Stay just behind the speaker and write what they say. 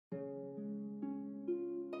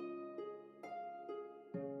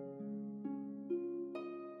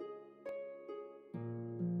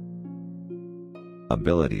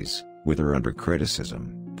Abilities, with or under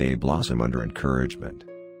criticism, they blossom under encouragement.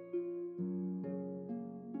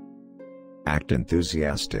 Act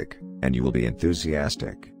enthusiastic, and you will be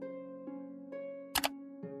enthusiastic.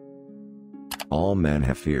 All men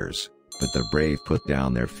have fears, but the brave put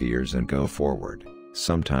down their fears and go forward,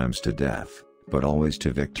 sometimes to death, but always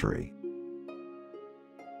to victory.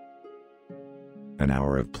 An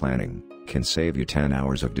hour of planning can save you 10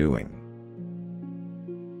 hours of doing.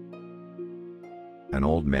 An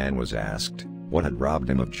old man was asked what had robbed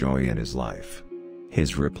him of joy in his life.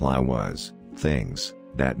 His reply was, things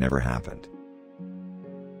that never happened.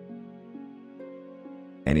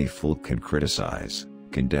 Any fool can criticize,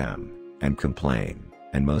 condemn, and complain,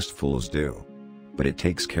 and most fools do. But it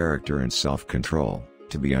takes character and self-control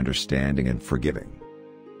to be understanding and forgiving.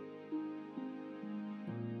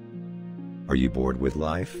 Are you bored with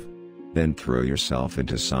life? Then throw yourself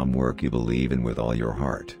into some work you believe in with all your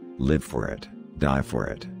heart, live for it, die for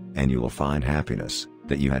it, and you will find happiness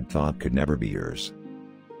that you had thought could never be yours.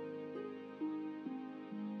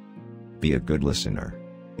 Be a good listener.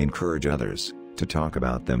 Encourage others to talk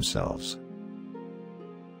about themselves.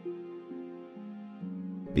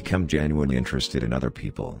 Become genuinely interested in other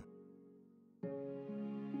people.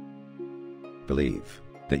 Believe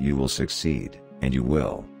that you will succeed, and you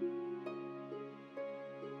will.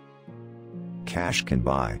 Cash can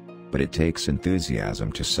buy, but it takes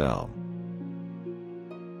enthusiasm to sell.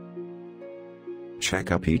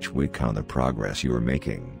 Check up each week on the progress you are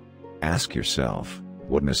making. Ask yourself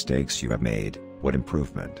what mistakes you have made, what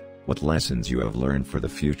improvement, what lessons you have learned for the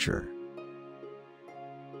future.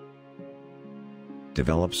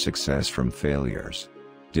 Develop success from failures.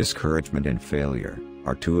 Discouragement and failure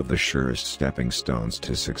are two of the surest stepping stones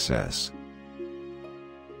to success.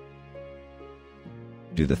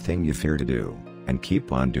 Do the thing you fear to do, and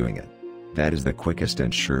keep on doing it. That is the quickest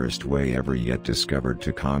and surest way ever yet discovered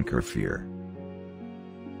to conquer fear.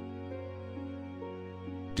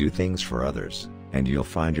 Do things for others, and you'll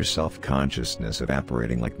find your self-consciousness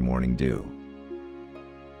evaporating like morning dew.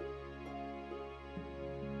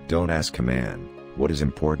 Don't ask a man what is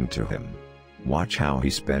important to him. Watch how he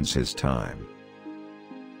spends his time.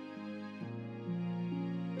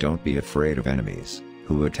 Don't be afraid of enemies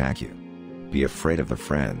who attack you. Be afraid of the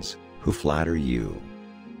friends who flatter you.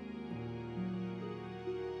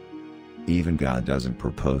 Even God doesn't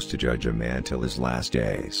propose to judge a man till his last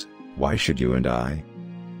days. Why should you and I?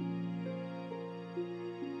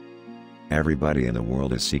 Everybody in the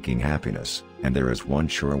world is seeking happiness, and there is one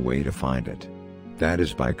sure way to find it. That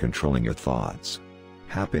is by controlling your thoughts.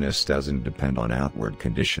 Happiness doesn't depend on outward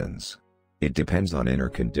conditions. It depends on inner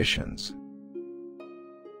conditions.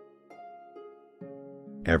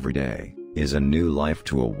 Every day is a new life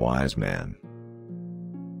to a wise man.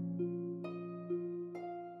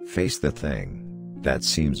 Face the thing that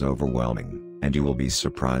seems overwhelming, and you will be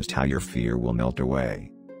surprised how your fear will melt away.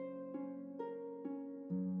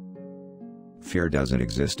 Fear doesn't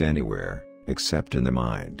exist anywhere, except in the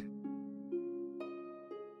mind.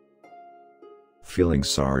 Feeling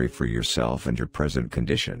sorry for yourself and your present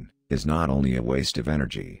condition is not only a waste of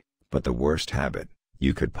energy, but the worst habit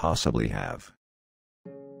you could possibly have.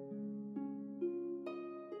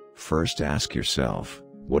 First ask yourself,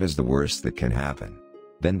 what is the worst that can happen?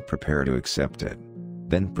 Then prepare to accept it.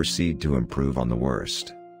 Then proceed to improve on the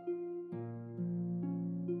worst.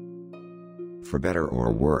 For better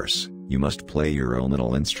or worse, you must play your own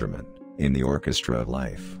little instrument in the orchestra of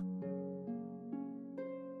life.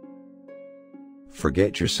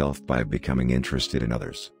 Forget yourself by becoming interested in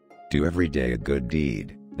others. Do every day a good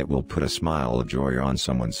deed that will put a smile of joy on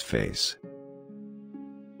someone's face.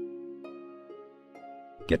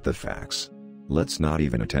 Get the facts. Let's not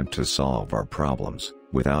even attempt to solve our problems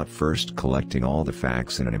without first collecting all the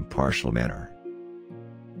facts in an impartial manner.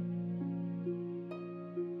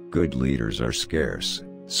 Good leaders are scarce,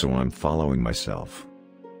 so I'm following myself.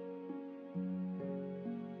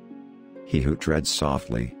 He who treads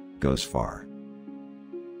softly goes far.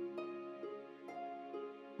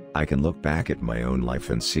 I can look back at my own life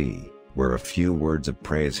and see where a few words of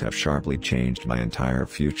praise have sharply changed my entire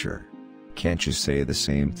future. Can't you say the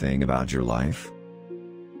same thing about your life?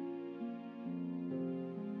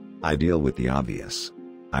 I deal with the obvious.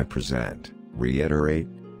 I present, reiterate,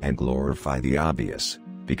 and glorify the obvious,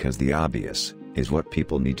 because the obvious is what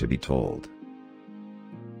people need to be told.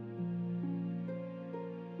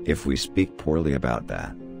 If we speak poorly about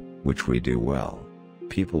that, which we do well,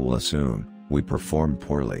 people will assume we perform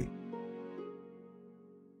poorly.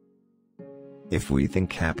 If we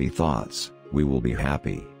think happy thoughts, we will be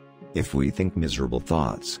happy. If we think miserable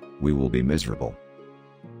thoughts, we will be miserable.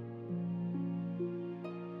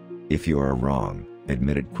 If you are wrong,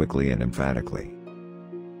 Admit it quickly and emphatically.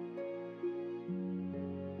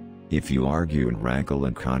 If you argue and rankle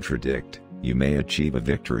and contradict, you may achieve a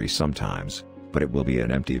victory sometimes, but it will be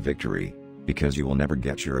an empty victory, because you will never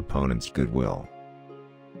get your opponent's goodwill.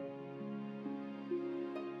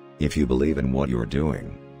 If you believe in what you're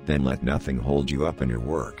doing, then let nothing hold you up in your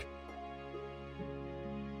work.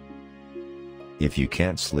 If you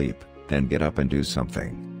can't sleep, then get up and do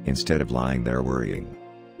something, instead of lying there worrying.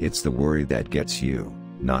 It's the worry that gets you,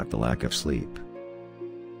 not the lack of sleep.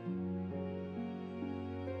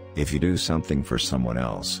 If you do something for someone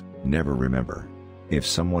else, never remember. If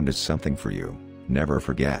someone does something for you, never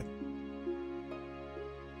forget.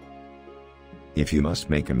 If you must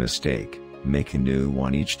make a mistake, make a new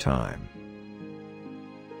one each time.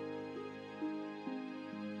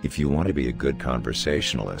 If you want to be a good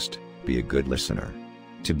conversationalist, be a good listener.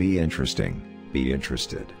 To be interesting, be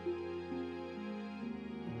interested.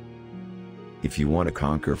 If you want to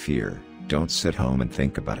conquer fear, don't sit home and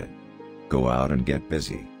think about it. Go out and get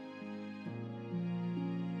busy.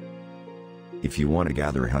 If you want to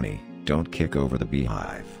gather honey, don't kick over the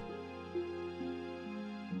beehive.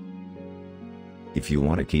 If you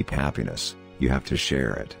want to keep happiness, you have to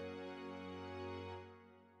share it.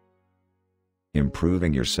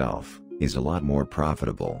 Improving yourself is a lot more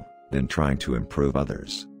profitable than trying to improve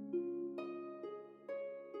others.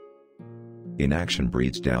 Inaction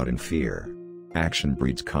breeds doubt and fear. Action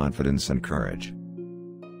breeds confidence and courage.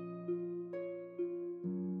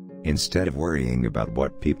 Instead of worrying about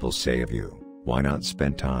what people say of you, why not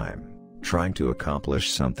spend time trying to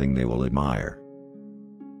accomplish something they will admire?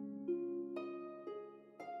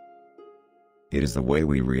 It is the way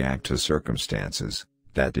we react to circumstances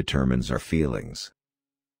that determines our feelings.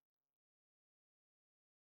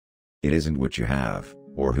 It isn't what you have,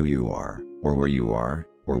 or who you are, or where you are,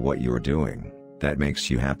 or what you're doing, that makes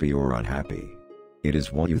you happy or unhappy. It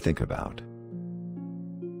is what you think about.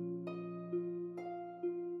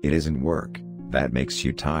 It isn't work that makes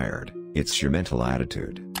you tired, it's your mental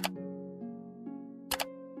attitude.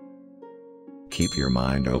 Keep your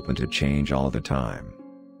mind open to change all the time.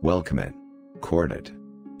 Welcome it. Court it.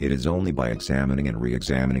 It is only by examining and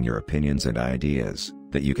re-examining your opinions and ideas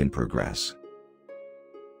that you can progress.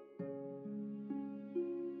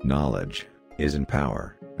 Knowledge isn't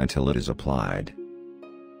power until it is applied.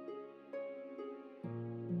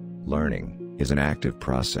 Learning is an active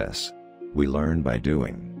process. We learn by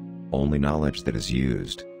doing. Only knowledge that is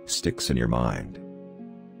used sticks in your mind.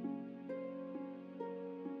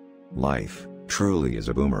 Life truly is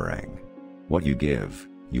a boomerang. What you give,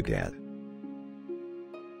 you get.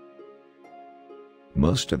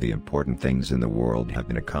 Most of the important things in the world have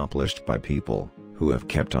been accomplished by people who have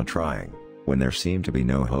kept on trying when there seemed to be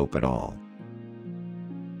no hope at all.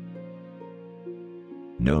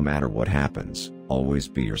 No matter what happens, always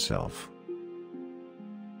be yourself.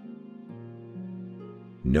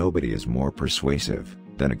 Nobody is more persuasive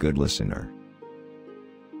than a good listener.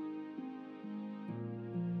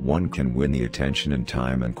 One can win the attention and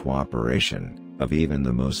time and cooperation of even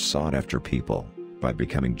the most sought-after people by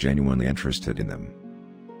becoming genuinely interested in them.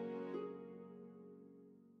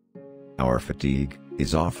 Our fatigue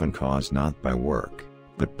is often caused not by work,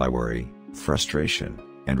 but by worry, frustration,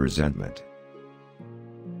 and resentment.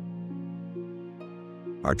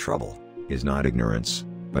 Our trouble is not ignorance,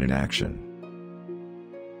 but inaction.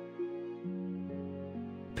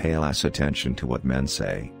 Pay less attention to what men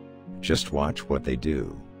say. Just watch what they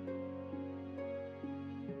do.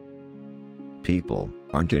 People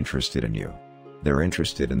aren't interested in you. They're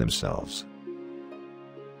interested in themselves.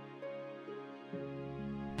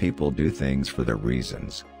 People do things for their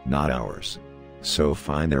reasons, not ours. So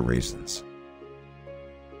find their reasons.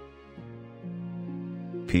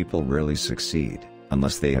 People rarely succeed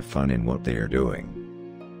unless they have fun in what they are doing.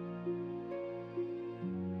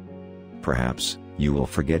 Perhaps you will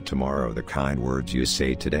forget tomorrow the kind words you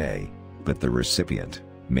say today, but the recipient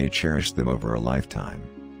may cherish them over a lifetime.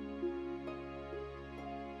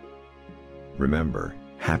 Remember,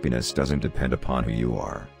 happiness doesn't depend upon who you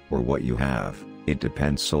are or what you have, it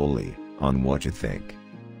depends solely on what you think.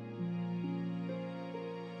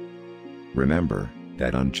 Remember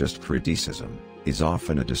that unjust criticism is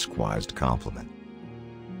often a disguised compliment.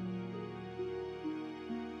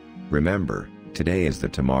 Remember, today is the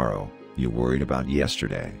tomorrow you worried about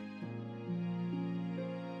yesterday.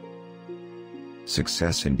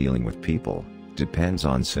 Success in dealing with people depends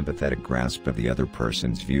on sympathetic grasp of the other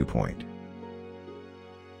person's viewpoint.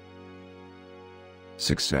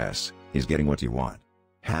 Success is getting what you want.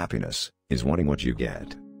 Happiness is wanting what you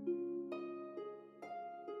get.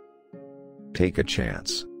 Take a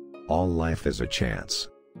chance. All life is a chance.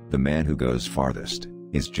 The man who goes farthest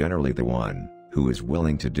is generally the one who is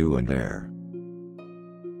willing to do and dare.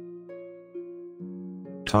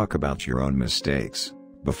 Talk about your own mistakes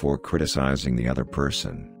before criticizing the other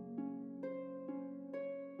person.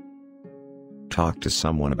 Talk to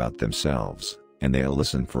someone about themselves, and they'll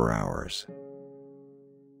listen for hours.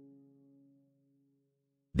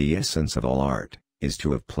 The essence of all art is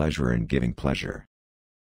to have pleasure in giving pleasure.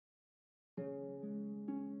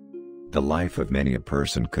 The life of many a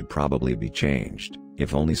person could probably be changed,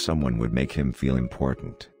 if only someone would make him feel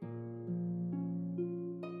important.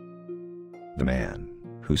 The man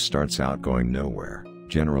who starts out going nowhere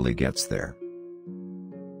generally gets there.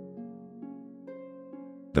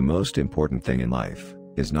 The most important thing in life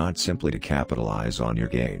is not simply to capitalize on your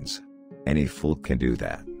gains. Any fool can do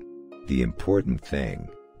that. The important thing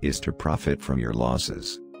is to profit from your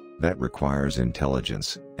losses. That requires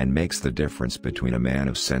intelligence, and makes the difference between a man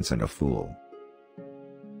of sense and a fool.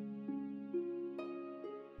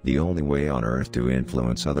 The only way on earth to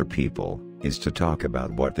influence other people is to talk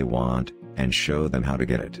about what they want, and show them how to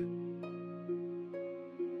get it.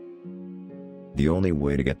 The only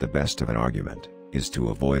way to get the best of an argument is to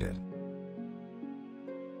avoid it.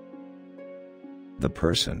 The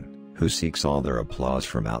person who seeks all their applause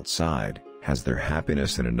from outside has their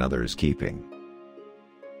happiness in another's keeping.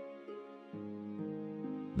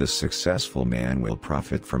 The successful man will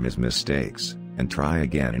profit from his mistakes, and try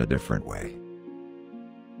again in a different way.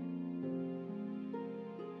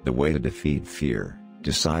 The way to defeat fear: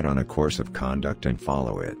 decide on a course of conduct and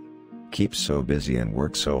follow it. Keep so busy and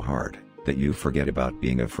work so hard that you forget about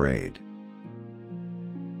being afraid.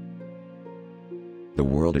 The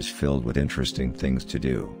world is filled with interesting things to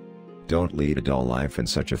do. Don't lead a dull life in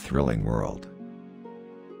such a thrilling world.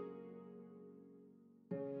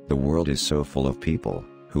 The world is so full of people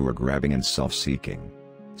who are grabbing and self-seeking.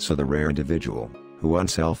 So the rare individual who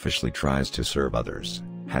unselfishly tries to serve others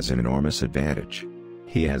has an enormous advantage.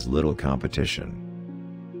 He has little competition.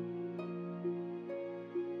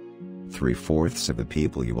 3/4 of the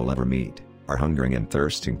people you will ever meet are hungering and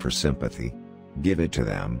thirsting for sympathy. Give it to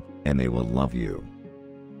them, and they will love you.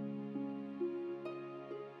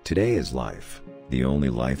 Today is life, the only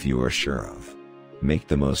life you are sure of. Make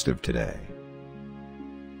the most of today.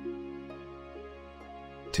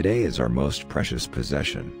 Today is our most precious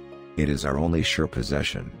possession. It is our only sure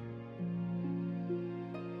possession.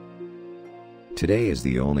 Today is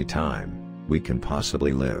the only time we can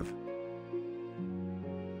possibly live.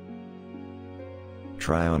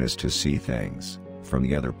 Try honest to see things from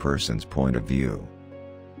the other person's point of view.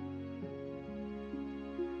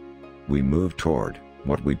 We move toward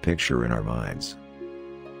what we picture in our minds.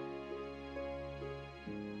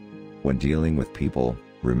 When dealing with people,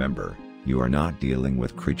 remember, you are not dealing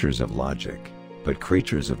with creatures of logic, but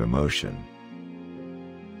creatures of emotion.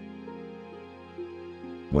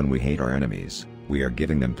 When we hate our enemies, we are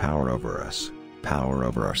giving them power over us, power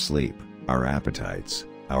over our sleep, our appetites,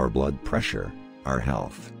 our blood pressure, our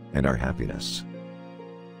health, and our happiness.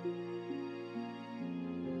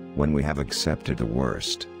 When we have accepted the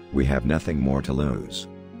worst, we have nothing more to lose.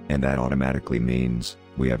 And that automatically means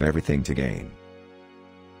we have everything to gain.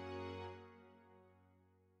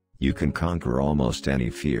 You can conquer almost any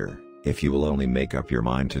fear, if you will only make up your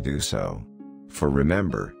mind to do so. For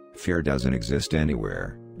remember, fear doesn't exist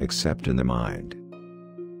anywhere, except in the mind.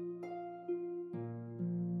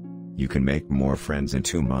 You can make more friends in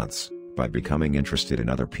 2 months, by becoming interested in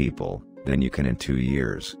other people, than you can in 2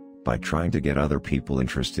 years, by trying to get other people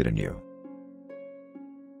interested in you.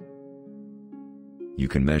 You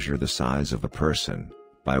can measure the size of a person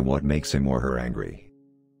by what makes him or her angry.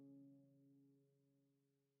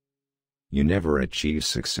 You never achieve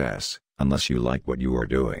success unless you like what you are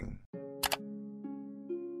doing.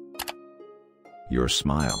 Your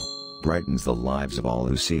smile brightens the lives of all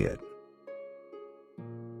who see it.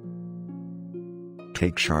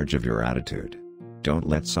 Take charge of your attitude. Don't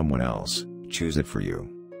let someone else choose it for you.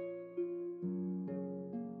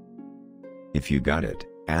 If you got it,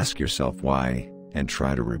 ask yourself why, and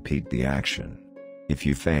try to repeat the action. If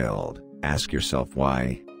you failed, ask yourself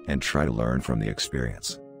why, and try to learn from the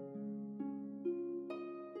experience.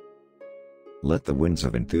 Let the winds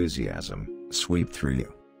of enthusiasm sweep through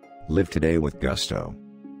you. Live today with gusto.